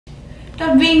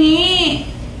Tabingi.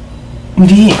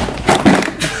 Hindi.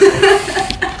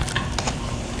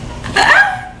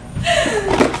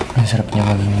 Ang sarap niya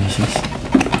maging misis.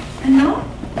 Ano?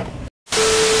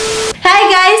 Hi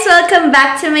guys! Welcome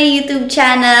back to my YouTube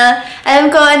channel.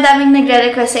 Alam ko, ang daming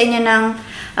nagre-request sa inyo ng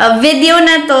video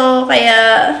na to, kaya...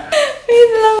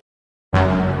 Wait lang.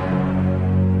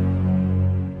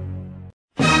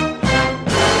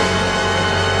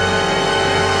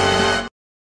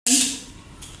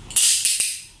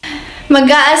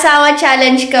 Mag-aasawa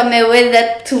challenge kami with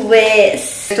a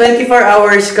twist. 24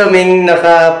 hours kaming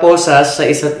nakaposas sa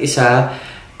isa't isa.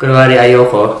 Kunwari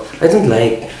ayoko. I don't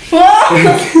like. Wow!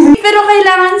 Pero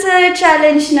kailangan sa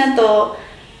challenge na to,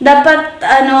 dapat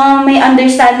may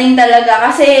understanding talaga.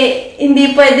 Kasi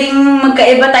hindi pwedeng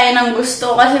magkaiba tayo ng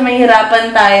gusto kasi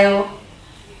mahirapan tayo.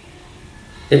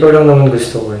 Ikaw lang naman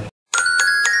gusto ko eh.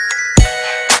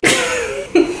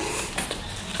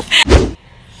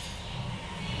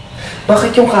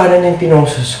 Bakit yung Kaale yung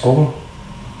pinoses ko?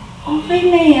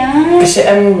 Okay na yan. Kasi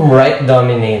I'm right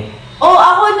dominate. Oh,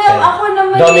 ako naman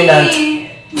dominant. Dominated.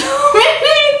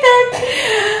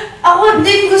 Ako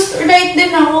din gusto, right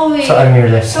din ako eh. So I'm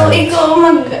your left So hand. ikaw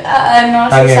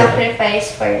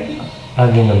sacrifice for me.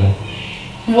 Agi naman.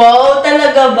 Wow,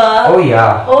 talaga ba? Oh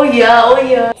yeah. Oh yeah, oh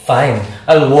yeah. Fine.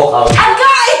 I'll walk out.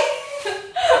 Agay!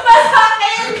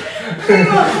 Masakit!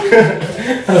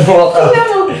 I'll walk out.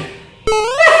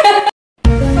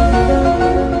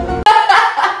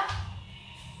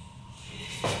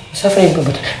 Sa frame ko ba?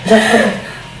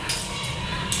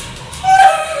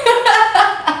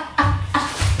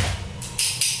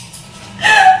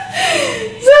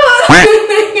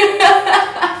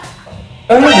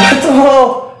 Ano ba ito?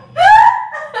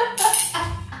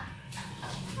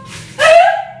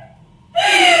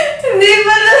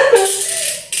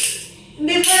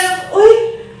 Hindi pala.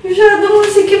 Uy! Masyadong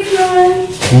masikip naman.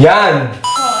 Yan!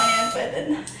 Oo, yan.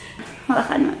 Pwede na.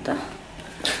 Hawakan mo to.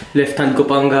 Left hand ko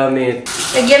pa ang gamit.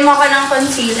 Lagyan mo ka ng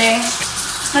concealer.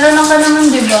 Marunong ka naman,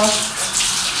 di ba?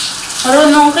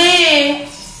 Marunong ka eh.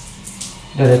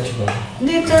 Diretso ba?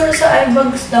 Dito sa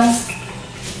eyebags lang.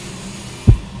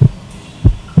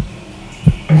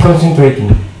 I'm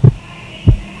concentrating.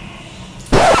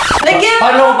 Lagyan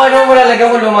mo! Paano mo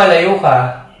lalagyan mo lumalayo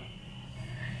ka?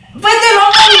 Pwede mo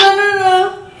kang gano'n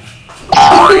na.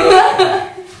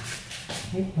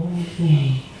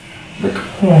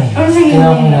 Oh, sige.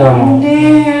 Hindi.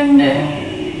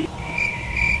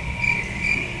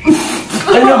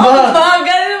 Ano ba?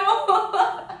 Bagal mo.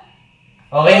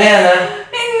 Okay na yan, ha?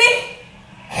 Hindi.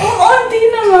 Unti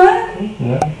naman.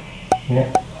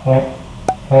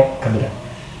 Kabila.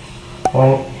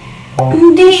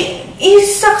 Hindi.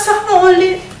 Isaksak mo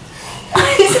ulit.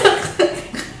 Isaksak.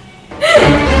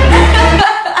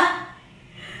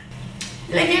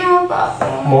 Lagyan mo pa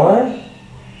ako. More?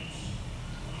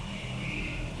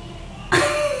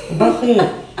 Bakit?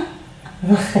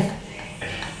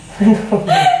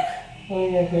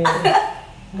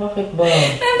 Bakit ba?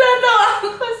 Natatawa ako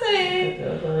kasi.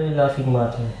 That's a really laughing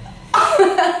matter.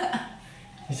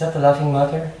 Is that a laughing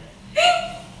matter?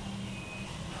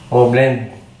 Oh,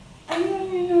 blend.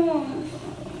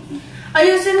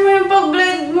 Ayusin mo yung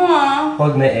pag-blend mo ah.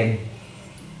 Hold my egg.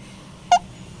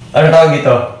 Ano tawag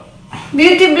ito?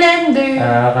 Beauty blender.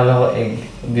 Akala ko egg.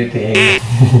 Beauty egg.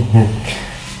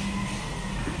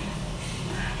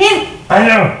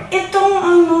 Ano? Itong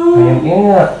ano? Ayun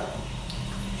nga.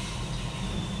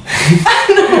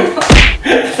 Ano?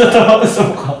 Tatawa ko sa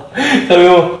mukha. Sabi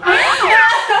mo.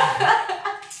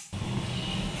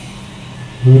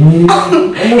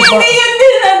 Ano ba? Hindi yun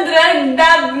din na drag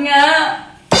dab nga.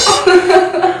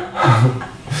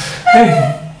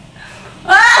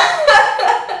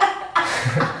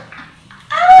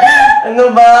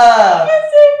 Ano ba?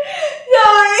 Kasi,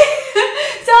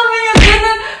 sabi niya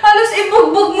ganun, halos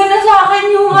ibugbog mo na sa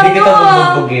akin yung Hindi kita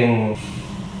bugbugin.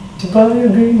 Diba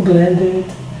you're being blended?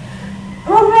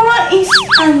 Huwag mo nga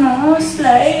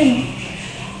slide.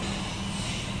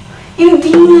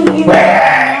 Hindi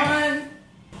naman.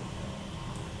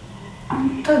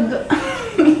 Ang taga.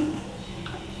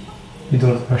 You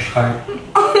don't rush hard.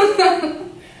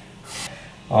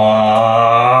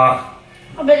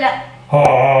 Kabila.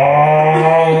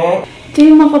 Ito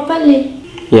yung makapal eh.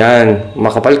 Yan.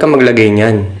 Makapal ka maglagay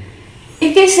niyan.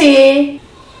 Kasi,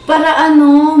 para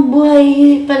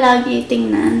buhay palagi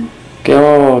tingnan.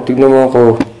 Kaya tignan mo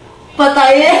ako.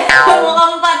 Patay eh.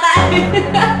 Mukhang patay.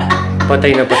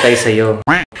 Patay na patay sa'yo.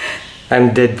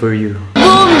 I'm dead for you.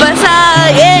 Boom!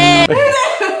 Basag! Eh!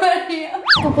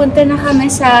 Pupunta na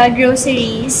kami sa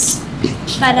groceries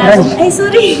para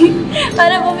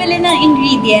para bumili ng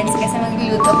ingredients kasi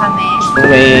magluluto kami.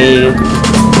 Okay.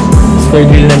 Third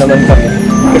wheel na naman kami.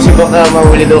 Kasi baka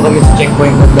mahuli daw kami sa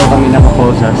checkpoint at daw kami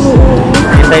nakaposas.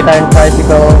 Hintay tayong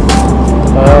tricycle.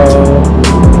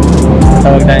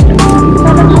 Tawag tayo dyan.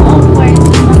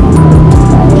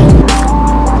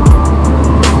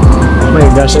 Oh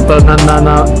my gosh, ito na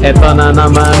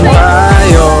naman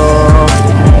tayo.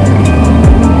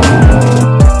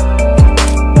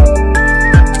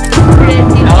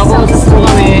 Nakaposas po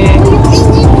kami.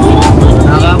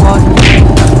 Nakaposas.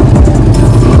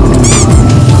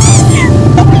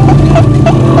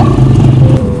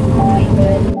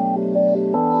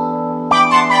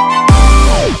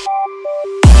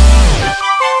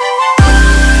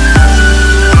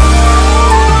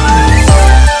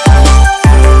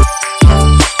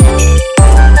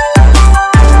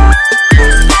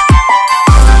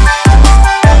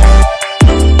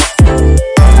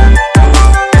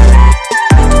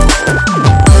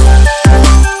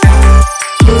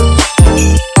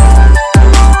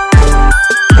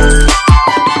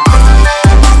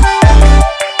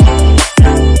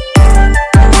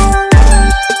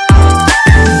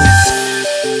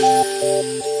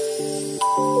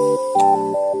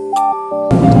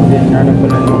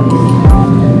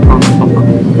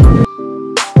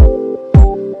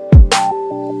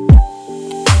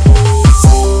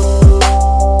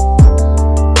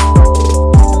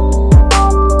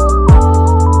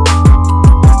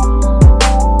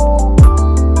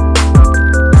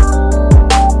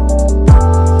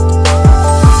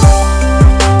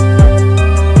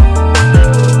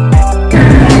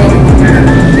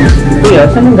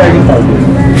 Saan ang galing tayo?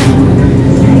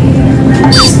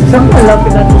 Saan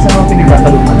malapit natin sa mga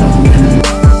pinagkakalupan natin?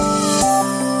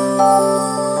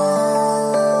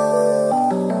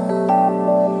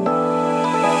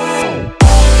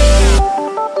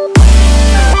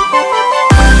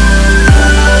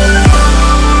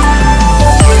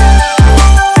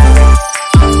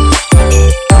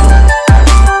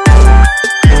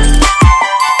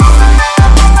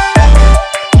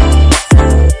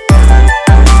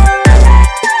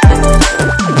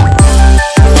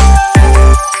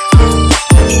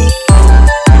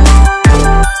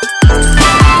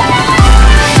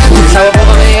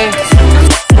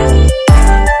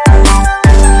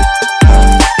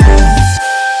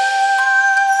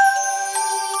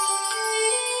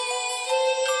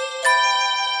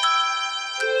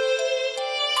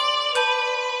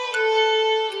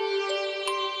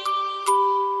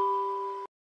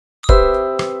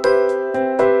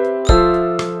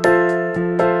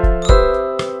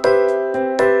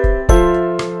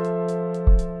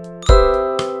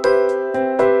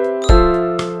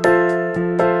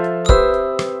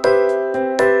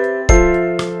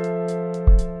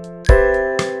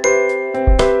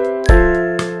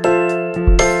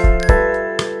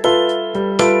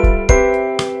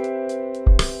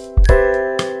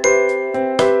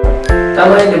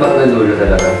 Tama yun, di ba? Hanggang dulo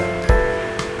talaga.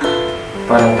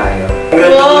 Parang tayo.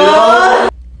 Hanggang dulo!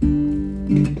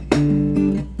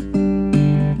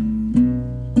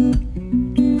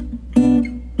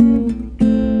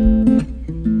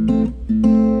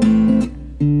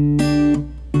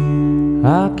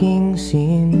 Aking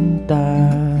sinta,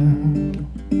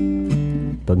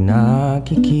 pag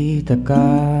nakikita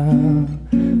ka,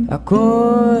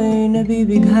 ako'y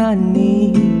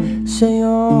nabibighani sa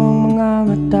iyong mga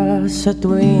mata sa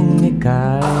tuwing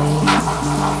ika'y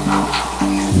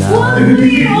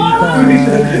nakikita.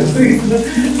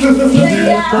 Hindi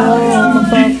ako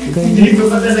mapagkayo,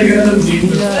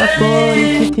 tila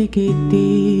ako'y kiti-kiti.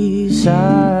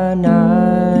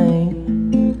 Sana'y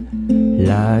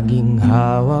laging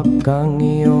hawak ang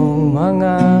iyong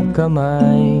mga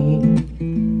kamay.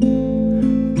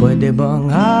 Pwede bang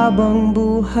habang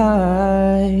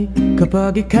buhay,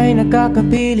 kapag ika'y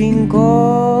nakakapiling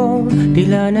ko,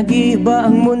 tila nag-iba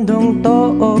ang mundong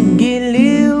to o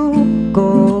giliw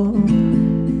ko.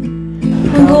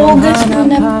 Mag-uugas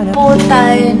muna po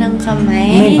tayo ng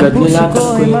kamay. Puso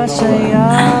ko'y masaya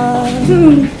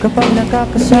kapag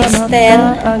nakakasama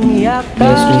ka ang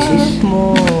yakap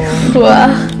mo. Wow.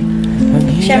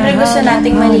 Siyempre gusto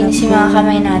nating malinis yung mga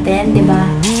kamay natin, di ba?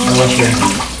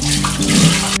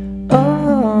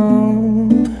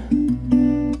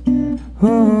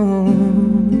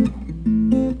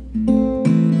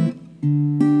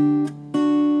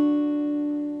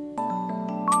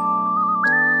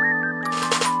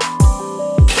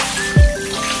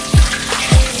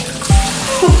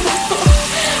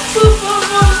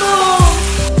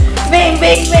 Bang,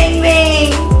 bang, bang,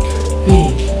 bang!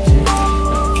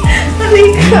 Aray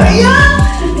kaya!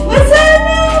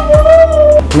 Masana mo!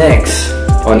 Next,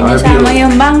 on our view. Kasama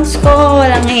yung bangs ko,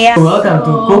 walang iya. Welcome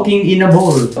to Cooking in a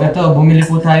Bowl. Ito, bumili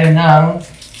po tayo ng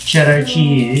Cheddar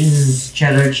cheese.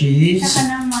 Cheddar cheese.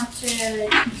 Saka ng mozzarella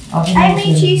cheese. Okay, Ay,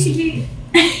 may cheese. Sige.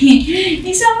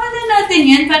 Isama na natin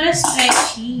yan para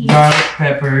stretchy. Garlic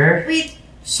pepper. Wait.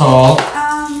 Salt.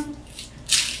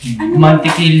 Ano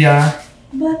Mantikilya.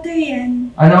 Butter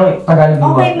yan. Ano Tagalog ng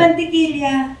Okay, butter?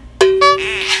 mantikilya.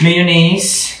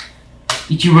 Mayonnaise.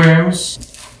 Itchy worms.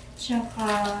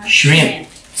 Tsaka Shrimp.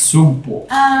 Subo.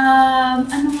 ano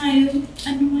nga yun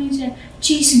siya?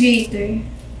 Cheese grater.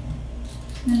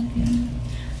 Okay.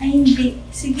 Ay, hindi.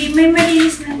 Sige, may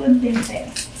malinis na content eh.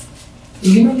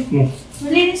 Ginamit mo.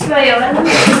 Malinis ba yun?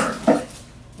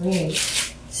 Okay.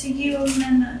 Sige, huwag na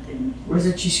natin. Where's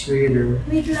the cheese grater?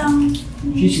 Wait lang.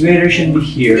 Cheese grater should be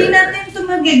here. Hindi natin ito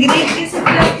mag-grate kasi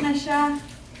flat na siya.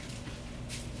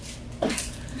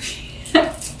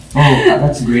 Oh,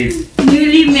 that's great.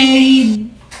 Newly married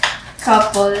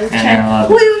couple.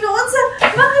 Uy, noon sa...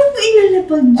 Bakit mo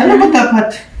ilalapag dyan? Ano ba dapat?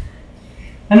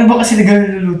 Ano ba kasi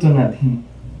nagluluto natin?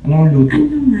 Anong luto?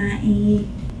 Ano nga eh?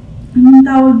 Anong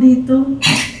tawag dito?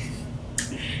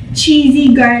 Cheesy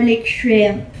garlic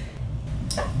shrimp.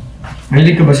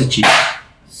 Mahilig ka ba sa cheese?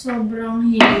 Sobrang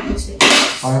hilig ko sa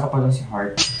cheese. Para ka pala si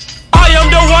Heart. I am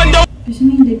the one that... Gusto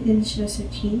mo hindi din siya sa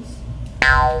cheese?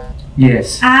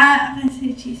 Yes.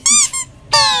 Kasi cheese.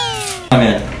 Ano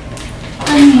yan?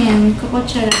 Ano yan?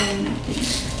 Kukutsarahin natin.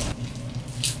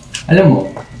 Alam mo,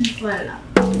 Wala.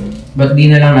 ba't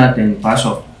di na lang natin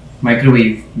pasok?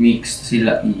 Microwave, mix,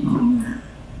 sila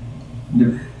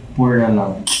pour na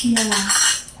lang. Yeah.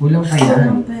 Kulang pa yan.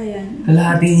 Kulang pa yan.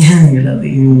 Kalahati yan, kalahati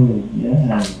yun.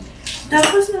 Yan.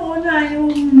 Tapos nauna yung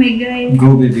may guy.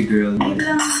 Go baby girl. Wait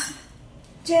lang.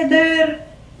 Cheddar.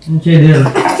 Cheddar.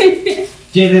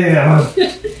 Cheddar.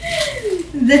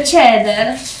 The cheddar.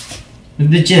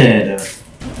 The cheddar.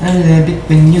 I love it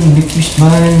when you make me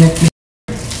smile.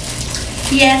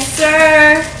 Yes,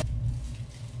 sir.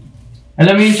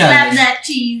 Alam mo yung Slap challenge? that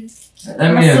cheese. Alam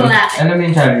mo yun? Maslap. Alam mo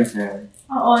yung challenge na yun?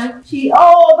 Oo, cheese.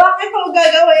 Oo, bakit mo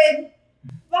gagawin?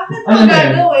 Bakit mo Ano ba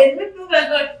yan? gagawin? Bakit mo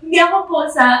gagawin? Hindi ako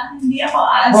pusa. Hindi ako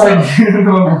aso. Oh, hindi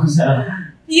naman ako sa...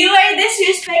 You are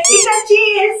disrespecting the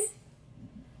cheese.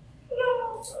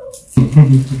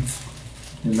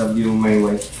 I love you, my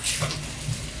wife.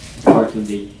 For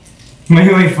today. My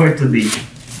wife for today.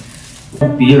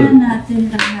 Pagpil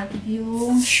natin lahat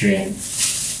yung Shrimp.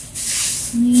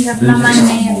 Hirap Doon naman sa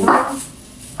na isang ito. bowl.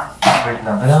 Wait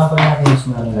lang. Kailangan pa natin mas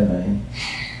nakalagay.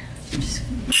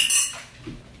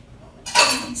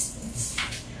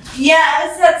 Yeah,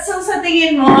 so sa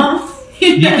tingin mo,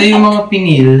 Dito yung mga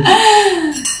pinil.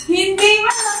 hindi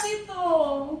malaki to.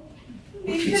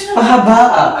 Hindi It's siya pahaba.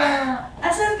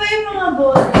 Asan pa yung mga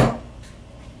bowl?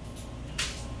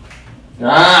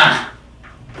 Ah!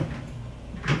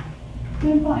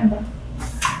 Yung pang iba.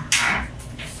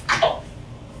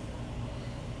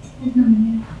 Wait naman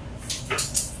yun.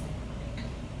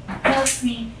 Help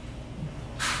me.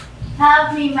 Help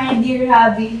me, my dear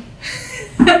hubby.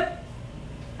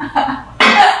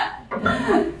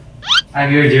 I'm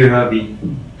your dear hubby.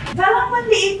 Parang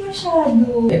maliit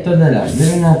masyado. Ito na lang.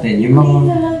 Gawin natin yung mga... Hindi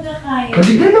talaga kaya.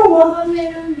 Pwede dalawa. Baka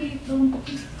meron dito.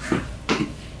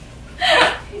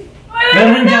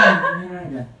 Meron dyan. Meron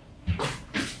dyan.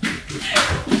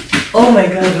 Oh my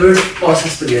God, we're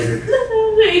pauses together.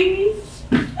 Nakakainis.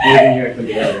 We're here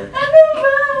together. Ano ba?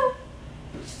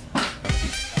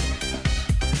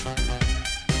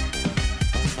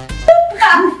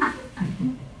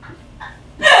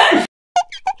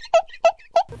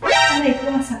 Aray ko,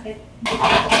 masakit.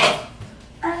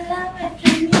 Alam at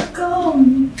rinig ko.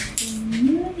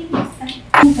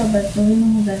 Ano pa ba ito?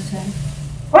 Yung hugasan?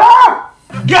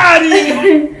 Got it!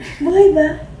 Buhay ba?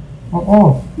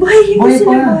 Oo. Buhay, hindi Buhay sila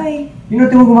pa. buhay. Yung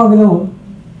natin mo gumagalaw.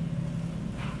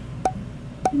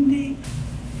 Hindi.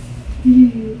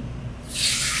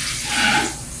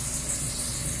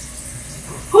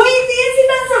 Hoy, hindi yan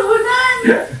sinasabunan!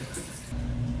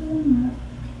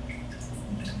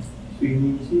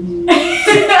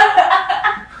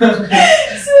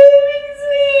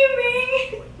 Swimming!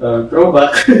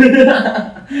 Throwback.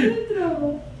 Ano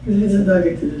throwback? Kasi sa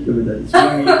dagat sila diba?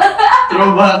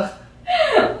 Throwback.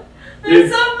 Ang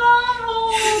sama mo!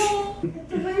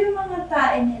 Ito ba yung mga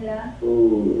tae nila?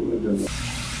 Oh, ano ba?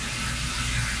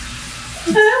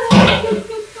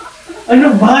 Ano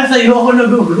ba? Sa'yo ako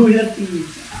nagugulat eh.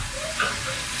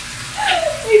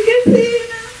 Ay, kasi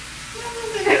na.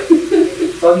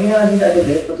 Pag nga din agad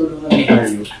eh, patulungan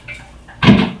natin tayo.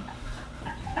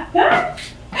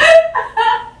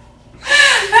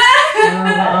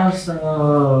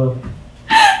 Nakakaasap.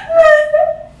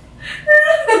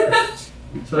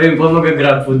 So yun po,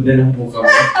 mag-grab food na lang po kami.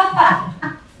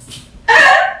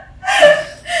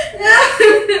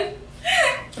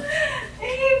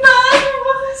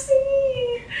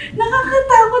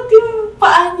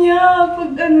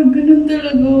 ganun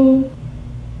talaga.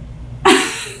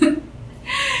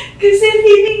 Kasi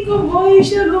feeling ko boy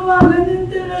siya, gumaganon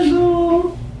talaga.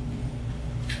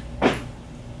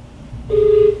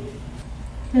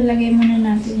 Talagay muna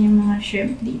natin yung mga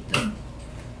shrimp dito.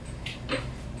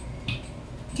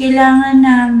 Kailangan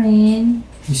namin...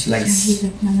 Slice.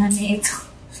 Hirap na nga na ito.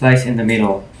 Slice in the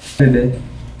middle. Pwede.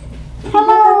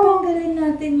 Tatanggalin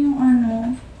natin yung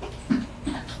ano.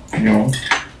 Yung?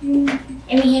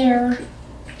 In here.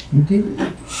 Hindi.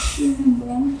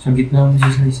 Sa gitna mo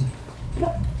slice.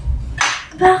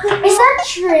 Bakit? Is that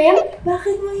shrimp?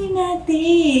 Bakit mo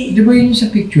hinati? Di ba yun sa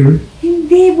picture?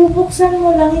 Hindi, bubuksan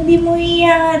mo lang. Hindi mo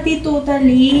ihati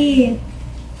totally.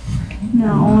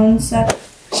 Naon sa...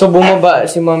 So bumaba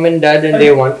si mom and dad and they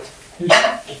want...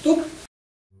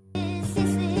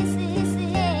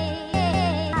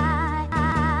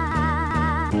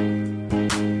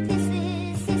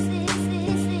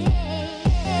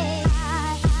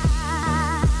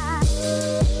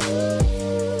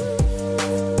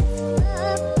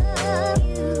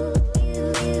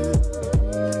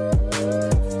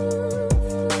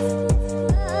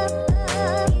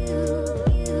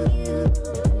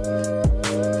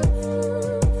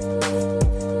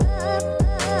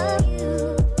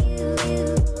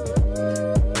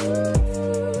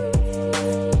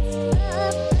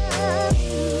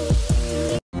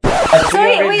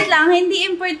 Sorry, wait lang. Hindi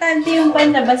importante yung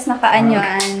panlabas na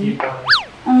kaanyuan.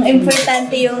 Ang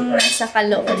importante yung nasa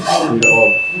kaloob.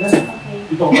 Loob.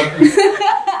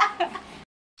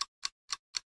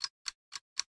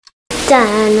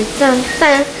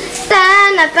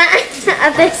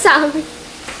 Ate Sammie.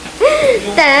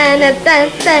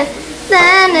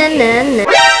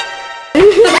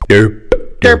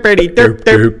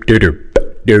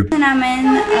 Namin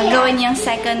gawin yung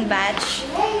second batch.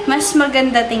 Mas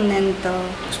maganda tingnan to.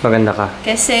 Mas maganda ka.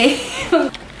 Kasi...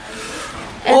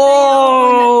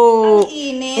 Oh! Ang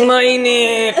init.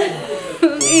 Mainit!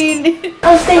 Ang init.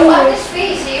 I'll stay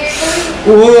here.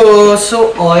 Oh,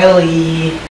 so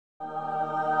oily.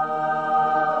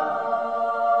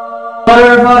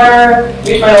 Butter!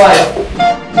 Meet my wife.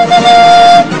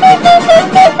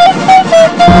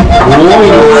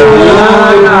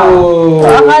 Oh!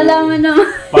 Akala mo naman.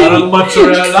 Parang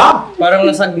mozzarella. Parang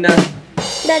lasag na.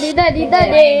 Daddy.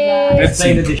 Let's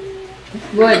say the dish.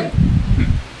 Good.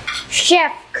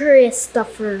 Chef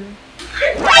Christopher.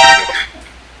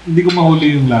 Hindi ko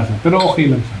mahuli yung lasa, pero okay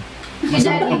lang siya. Si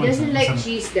Daddy doesn't like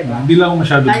cheese, diba? Hindi lang ako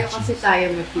masyado Tayo cheese. kasi tayo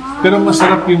may cheese. Pero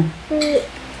masarap yung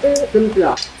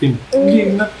Timpla.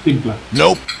 hindi, not timpla.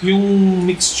 Nope. Yung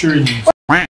mixture niya.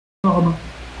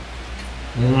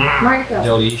 Marco.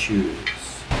 Delicious.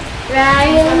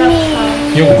 Ryan.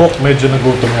 Yung cook medyo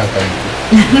nagutom yata.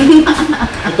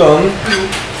 Ito,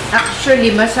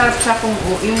 Actually, masarap siya kung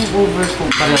yung overcook.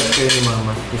 parehas kayo ni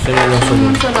mama. Gusto niyo lang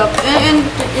sunod. Sarap. And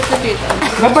ito dito.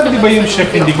 Dapat di ba yung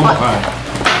chef hindi kumakain?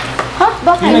 Ha?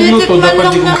 Bakit? Yung nagluto, dapat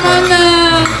di kumakain.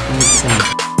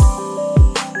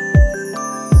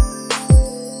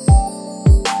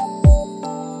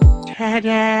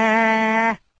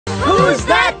 Who's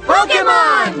that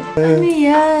Pokemon? Ano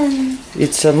yan?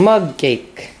 It's a mug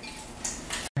cake.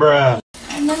 Bruh.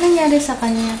 Ano nangyari sa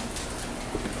kanya?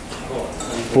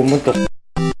 Pumutok.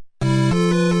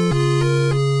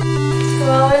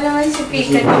 Kawawa naman si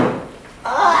Pikachu.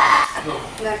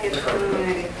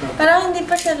 Parang hindi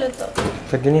pa siya luto.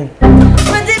 Pwede niyan.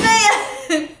 Pwede na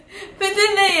yan! Pwede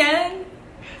na yan!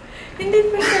 Hindi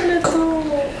pa siya luto.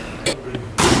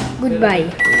 Goodbye.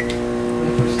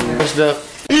 Where's the...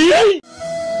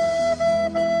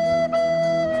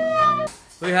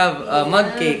 We have a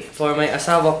mug cake for my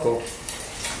asawa ko.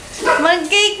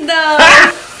 Mag-cake daw!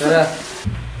 Tara.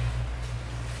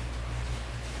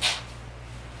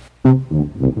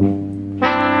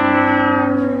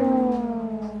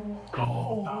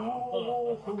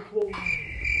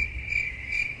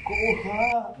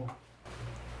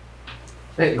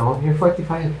 Wait, no, you're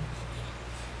 45.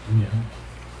 Yeah.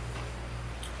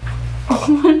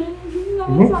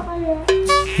 Lasa kaya?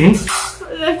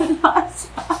 Lasa.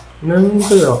 Meron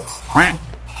kayo.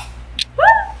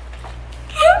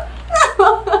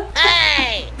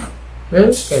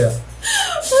 Meron kayo.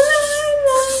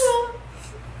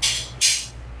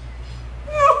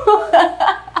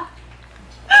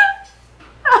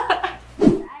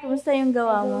 Kumusta yung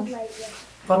gawa mo?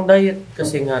 Pang diet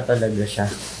kasi nga talaga siya.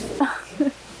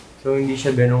 So hindi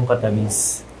siya ganun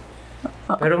katamis.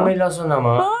 Pero may lasa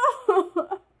naman.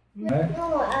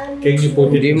 Can you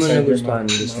put it Hindi mo inside your nagustuhan.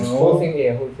 mouth? Whole thing,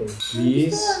 yeah, whole thing.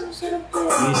 Please.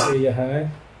 Please say hi.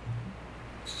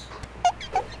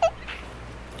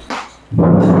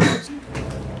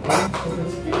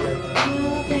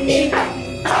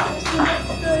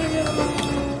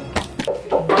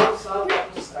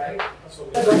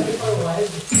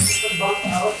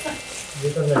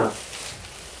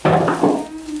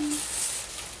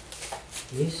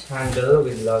 Please handle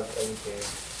with love and care.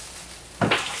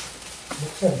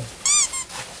 Buksan.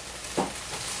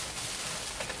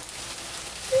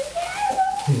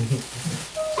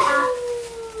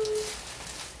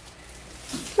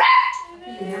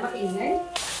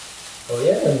 Oh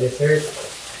yeah, ang dessert.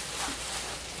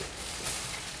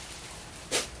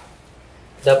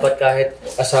 Dapat kahit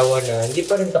asawa na, hindi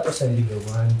pa rin tapos ang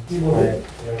ligawan. Right.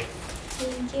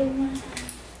 Thank you, ma.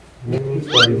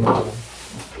 Sorry, ma.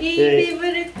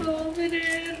 Favorite ko,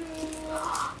 Ferrero.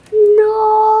 No!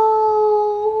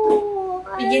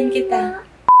 Bigyan kita.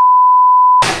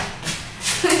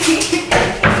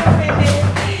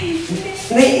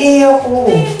 Naiiyak ko!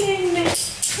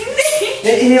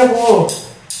 Naiiyak ko!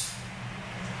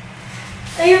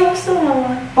 Ayaw ko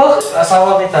sumama. Bakit?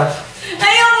 Asawa kita.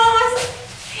 Ayaw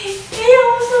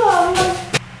ko sumama.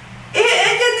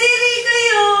 Kadiri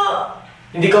kayo.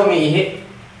 Hindi ka umiihi.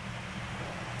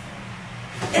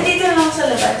 Dito lang ako sa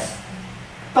labas.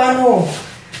 Paano?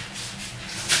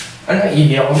 Ano,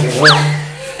 iiyak ko gano'n?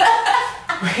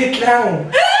 Wait lang.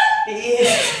 Iihi.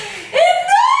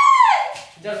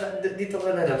 Dito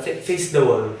ka na lang. Face the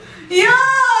wall.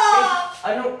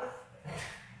 Ano?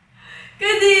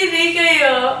 Kadiri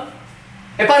kayo.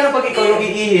 Paano pag ikaw yung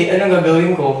iihi? Anong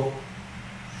gagawin ko?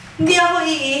 Hindi ako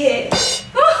iihi.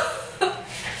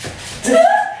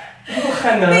 Baka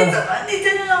na. Dito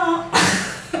na lang ako.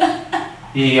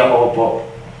 Iiyak ko po.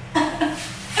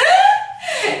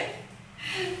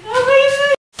 Okay na.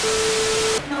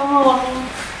 Nakawawa ko.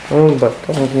 Ano ba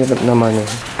ito? Ang hirap naman eh.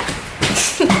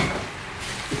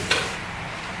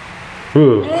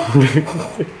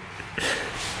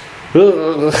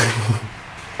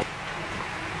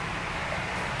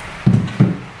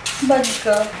 Bad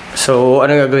ka. So,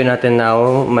 ano gagawin natin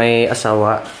now? May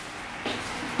asawa.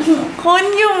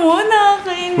 Konyo muna.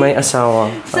 May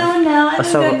asawa. So now,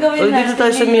 anong gagawin natin dito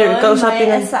tayo sa mirror. ngayon? Kausapin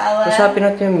May natin. asawa. Kausapin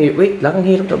natin yung mirror. Wait lang, ang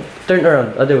hirap to. Turn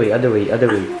around. Other way.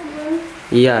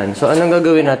 Yan. So, anong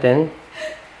gagawin natin?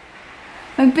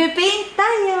 Magpipaint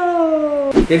tayo.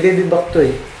 Baby back to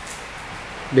eh.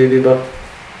 Baby back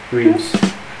ribs.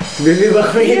 Baby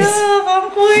back ribs. Yuck, ang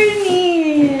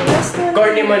corny.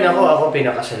 Corny man ako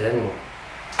pinakasalan mo.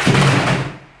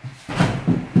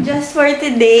 Just for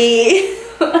today.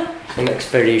 Yung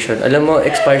expiration. Alam mo,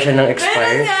 expire siya ng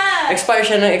expire. Meron nga! Expire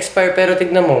siya ng expire, pero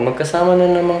tignan mo, magkasama na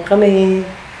naman kami.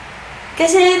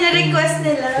 Kasi na-request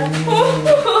nila.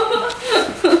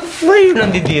 Why you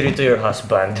nandidiri to your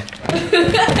husband?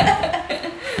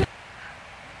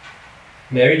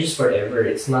 Marriage is forever.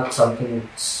 It's not something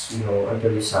that's,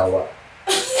 until you sawa.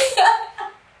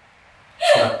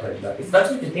 It's not like that. If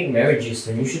that's what you think marriage is,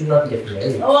 then you should not get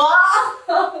married.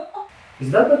 Wow! Is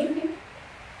that what you think?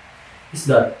 Is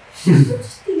that?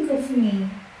 Just think of me.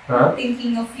 Huh?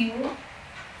 Thinking of you.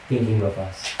 Thinking of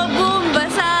us. Boom!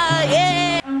 Basag!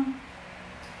 Eh!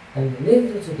 And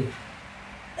then, what's it?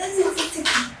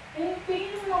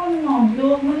 Pingin mo ako ng noblo.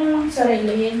 Huwag mo na lang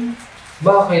sarihin.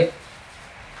 Bakit?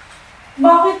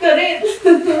 Bakit ka rin?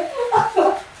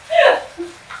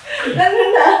 Ano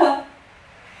na?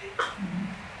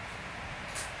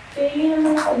 Pingin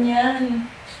naman ako niyan.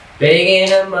 Pingin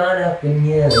naman ako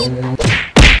niyan.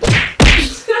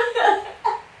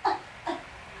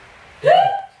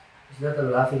 Is that a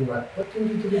laughing man? What can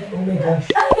you do with? Oh my gosh.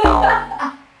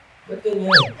 Ba't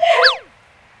ganyan?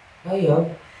 Ayaw.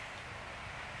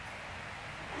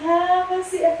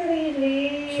 Kasi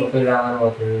acrylic. So, kailangan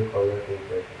watercolor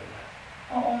paper talaga.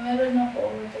 Oo, meron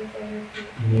ako watercolor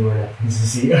paper. Iniwan natin sa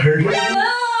CR.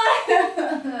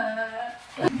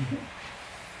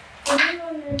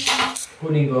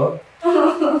 Kunin ko?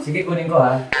 Sige, kunin ko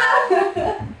ha.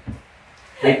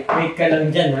 Wait ka lang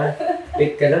dyan ha.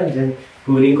 Wait ka lang dyan.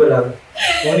 Kunin ko lang.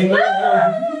 Kunin ko lang ha.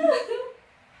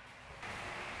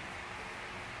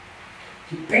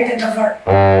 You painted the floor.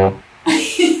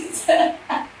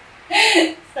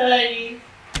 Sorry.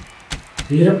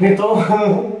 Hirap nito.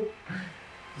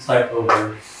 Start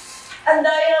over. Ang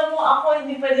daya mo ako,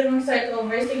 hindi pwede mong start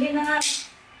over. Sige na nga.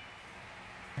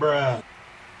 Bruh.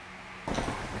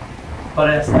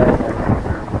 Parehas tayo.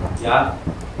 Yeah?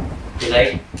 You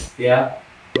like? Yeah?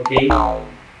 Okay?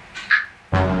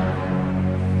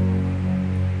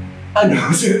 Ano?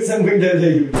 Saan mo yung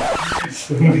lalayo?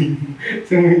 Saan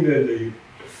mo yung lalayo?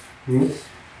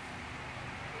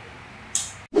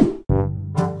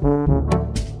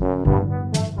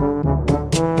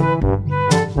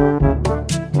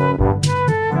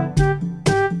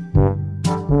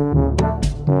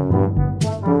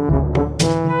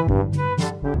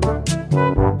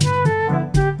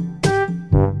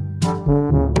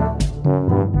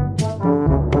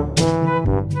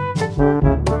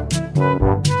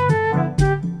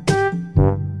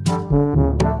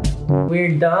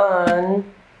 done.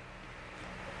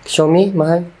 Show me,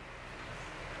 mahal.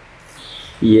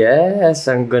 Yes,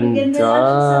 ang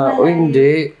ganda. O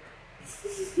hindi.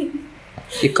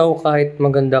 Ikaw kahit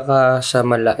maganda ka sa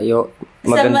malayo,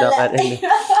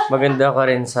 maganda ka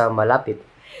rin sa malapit.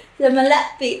 Sa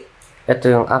malapit. Ito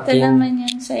yung aking... Ito naman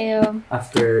yan sa'yo.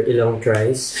 After ilang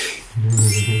tries.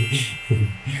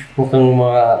 Mukhang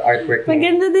mga artwork mo.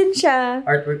 Maganda din siya.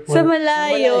 Artwork mo. Sa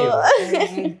malayo.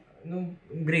 Nung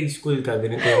grade school ka,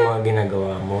 ganito yung mga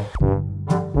ginagawa mo.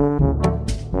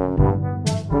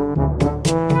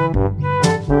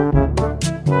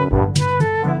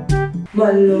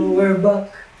 My lower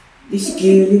back is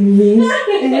killing me.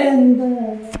 And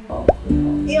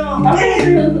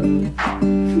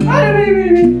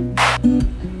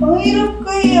Ang hirap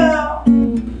kaya.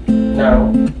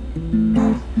 now,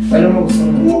 alam mo gusto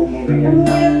mo ganyan. Ang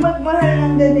hirap magmahal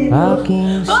ng ganito.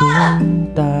 Aking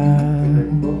sinta,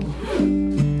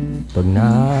 pag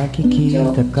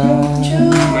nakikita ka,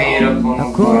 Mahirap mo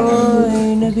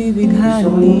ako'y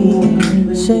nabibighani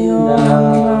sa iyong mga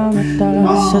mata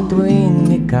sa tuwing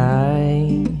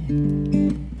ika'y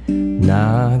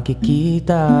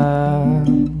nakikita.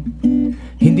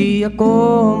 Hindi ako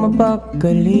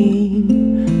mapakali,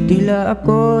 tila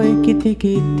ako'y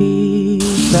kiti-kiti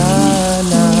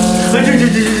sana.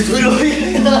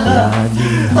 Laging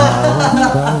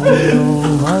hawak ang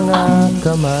iyong mga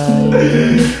kamay.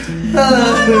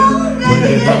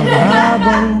 Pwede bang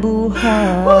habang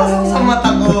buhay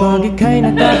kapag ika'y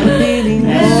nakapapiling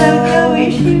ko,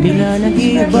 tila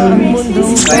nag-iba ang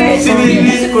mundong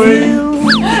ko.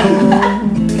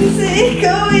 Kasi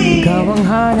ikaw eh. Ikaw ang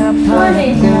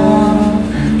hanap-hanap ko.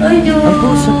 Ang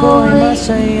puso ko ay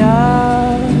masaya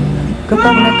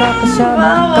kapag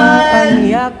nakakasama ka. Ang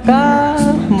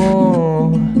yakap mo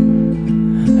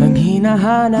ang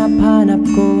hinahanap-hanap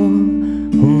ko.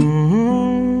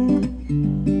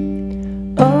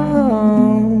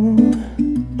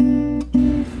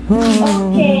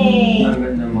 Okay. Ang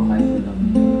ganda makain lang.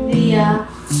 Yeah.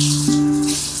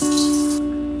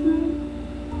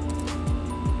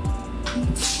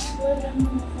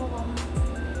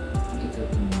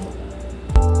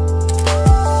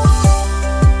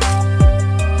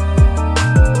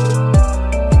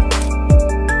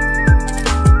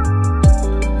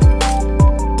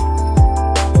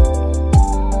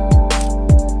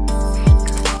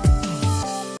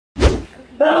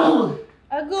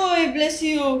 Agoy, bless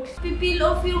you. Pipil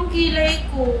off yung kilay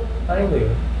ko. Ano ba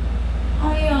yun?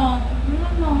 Ayaw. Ano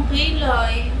nang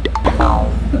kilay?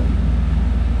 Ano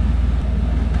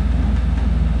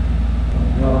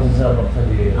ako sasabak sa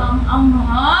diyo? Ang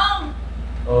anghang.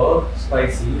 Oo,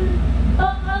 spicy.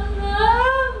 Ang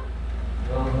anghang.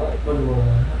 Ipon mo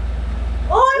nga.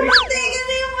 Uy, matigan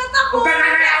na yung mata ko.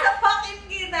 Sapakin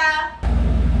kita.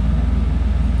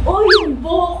 Oh, yung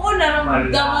buhok ko,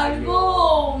 naramdaman ko.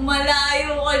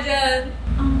 Malayo ka dyan.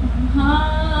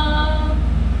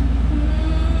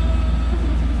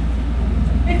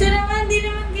 Ito naman, di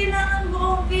naman kailangan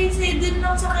buong face. Eh, dun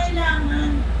lang sa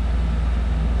kailangan.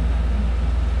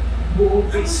 Buong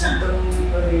face ang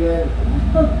mariyan.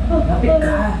 Lapit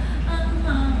ka.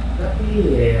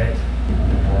 Lapit.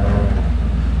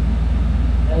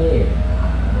 Ay.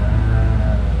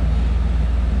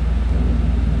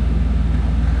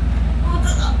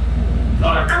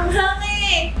 Ang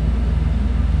hangi!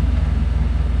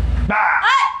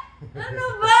 Ay! Ano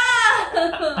ba?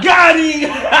 Galing!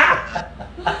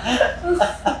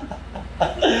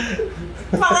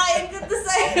 Pakain ko to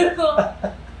sa'yo.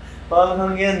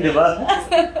 Parang yan, di ba?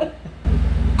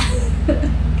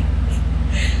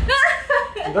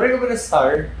 Siguro ka ba na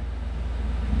star?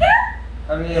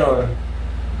 Ano yun?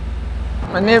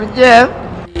 My name is Jeff.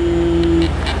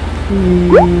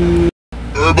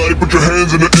 Everybody put your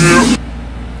hands in the air.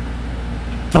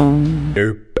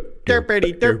 Derp.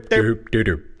 Derpity derp derp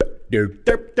derp derp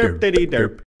derp derp derp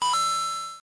derp.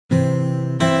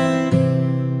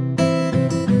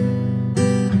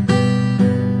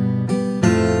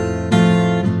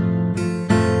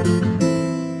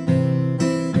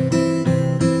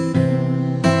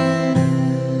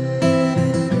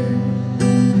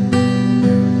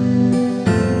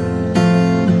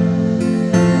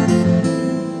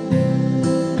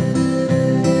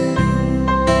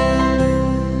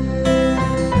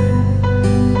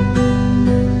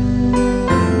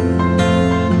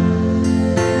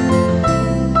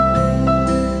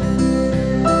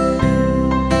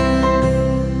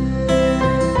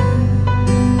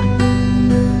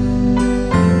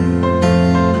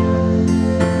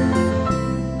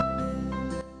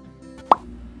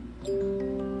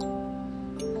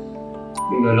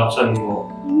 Nalaksan mo.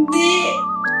 Hindi.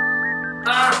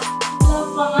 Wala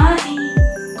pa nga eh.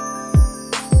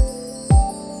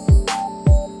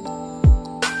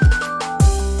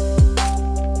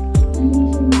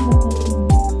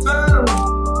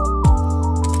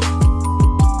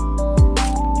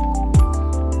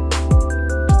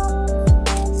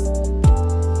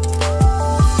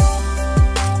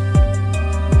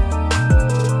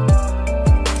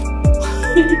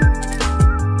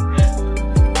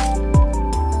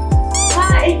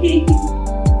 Hi!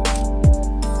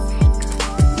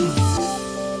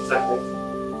 Sakit.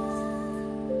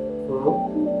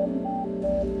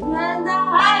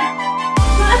 Nandahan!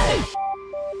 Aray!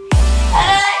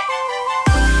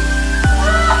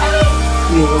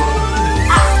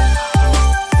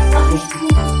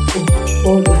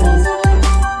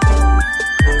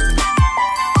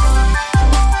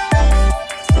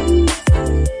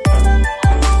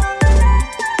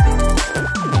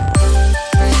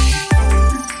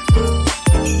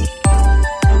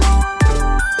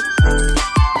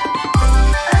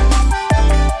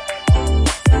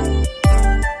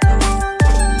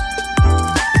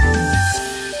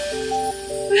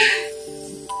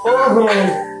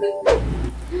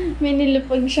 May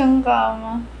nilapag siyang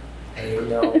kama. Ayaw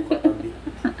na ako katabi.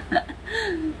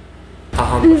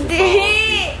 Kahampas siya. Hindi!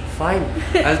 Fine.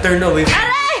 I'll turn away.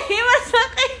 Aray!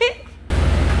 Masakit!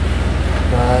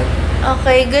 Bye.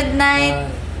 Okay, good night.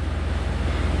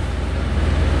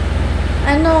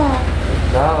 Ano?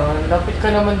 Lapit ka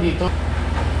naman dito.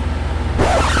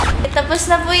 Tapos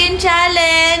na po yung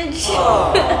challenge!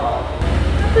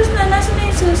 Tapos na, nasa na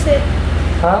yung susi?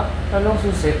 Ha? Anong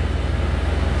susi?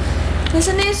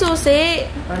 Nasa na yung susi?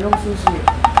 Anong susi?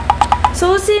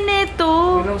 Susi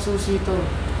nito! Anong susi ito?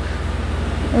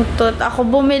 Utot, ako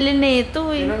bumili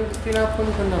nito eh. Tinapon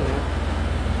ko na nga.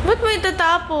 Ba't mo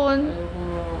itatapon? Ayaw ko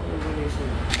mag-evolution.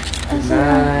 Good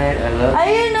night. I love you.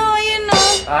 Ayun o, ayun o.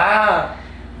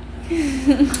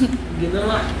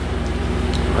 Ginawa.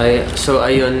 So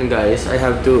ayun guys, I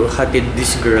have to hatid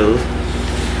this girl.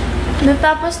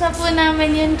 Natapos na po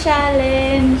namin yung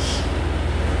challenge.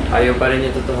 Ayaw pa rin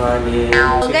yung tutuhanin.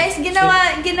 So guys,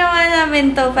 ginawa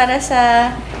namin to para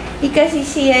sa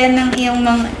ikasisiya ng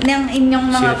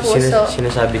inyong mga puso.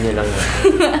 Sinasabi niya lang.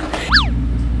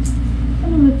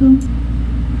 Ano ba to?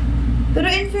 Pero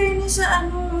in fairness sa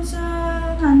sa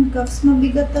handcuffs,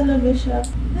 mabigat talaga siya.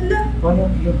 Hala. Ano?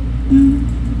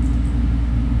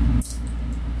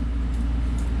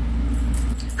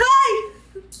 Hi!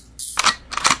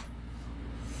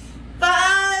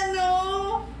 Paano?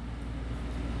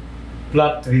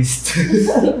 Plot twist.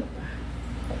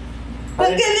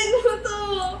 Pagkalit mo to.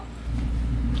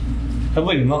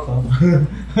 Habulin mo ako.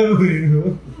 Habulin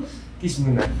mo. Kiss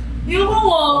mo na. Yung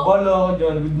mo. Bala ako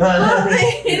dyan. Good night.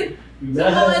 Bakit?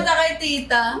 Sumamata kay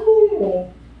tita.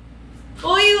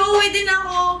 Uy, uuwi din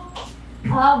ako.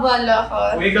 Bala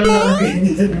ka. Uwi ka lang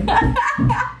ganyan.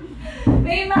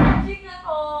 May matching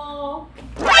ako.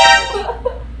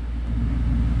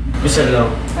 Isa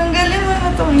lang. Tanggalin mo na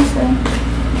itong isa.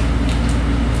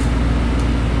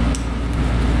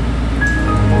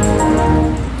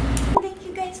 Thank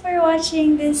you guys for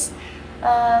watching this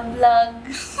vlog.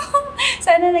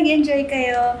 Sana nag-enjoy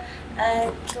kayo.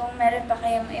 At kung meron pa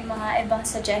kayong mga ibang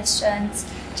suggestions,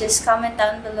 just comment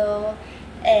down below.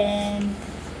 And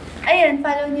ayun,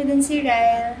 follow nyo din si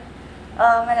Ryle.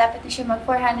 Malapit na siya mag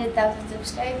 400,000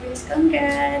 subscribers.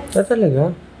 Congrats!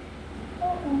 Talaga?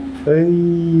 Oo. Ay.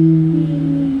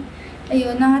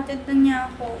 Ayun, nahatid na niya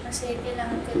ako kasi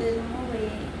kailangan ko din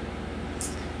umuwi.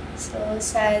 So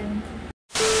sad.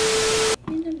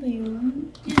 Yan na ba yun?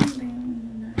 Yan na ba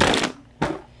yun?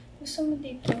 Gusto mo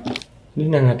dito? Hindi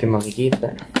na natin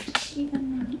makikita.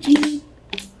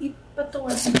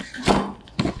 Ipatuwas mo.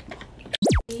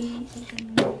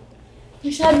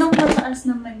 Masyadong mataas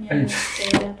naman yan.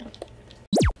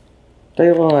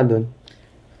 Tayo ka nga dun.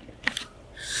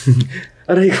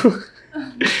 Aray ko.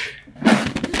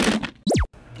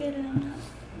 Kailangan.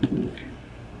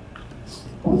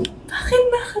 Bakit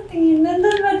nakatingin?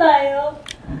 Nandun ba tayo?